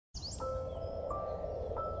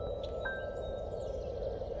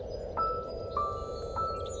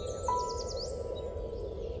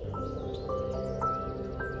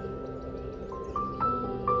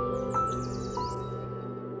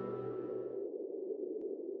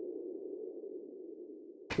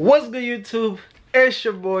What's good, YouTube? It's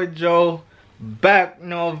your boy Joe, back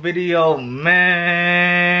no video, man.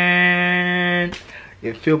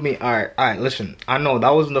 You feel me? Alright, listen, I know that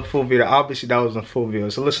wasn't the full video. Obviously that wasn't a full video,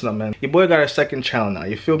 so listen up, man. Your boy got a second channel now,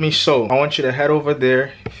 you feel me? So I want you to head over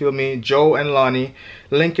there, you feel me? Joe and Lonnie,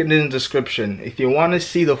 link in the description. If you want to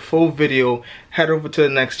see the full video, head over to the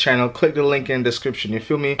next channel, click the link in the description, you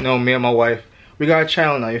feel me? You know, me and my wife, we got a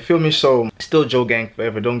channel now, you feel me? So still Joe Gang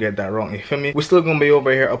forever, don't get that wrong, you feel me? We're still gonna be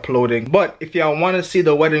over here uploading, but if y'all want to see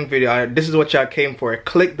the wedding video, this is what y'all came for.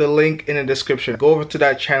 Click the link in the description, go over to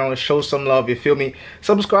that channel and show some love, you feel me?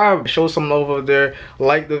 Subscribe, show some love over there,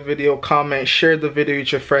 like the video, comment, share the video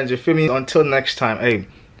with your friends, you feel me? Until next time, hey,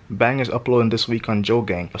 bang is uploading this week on Joe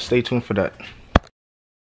Gang, stay tuned for that.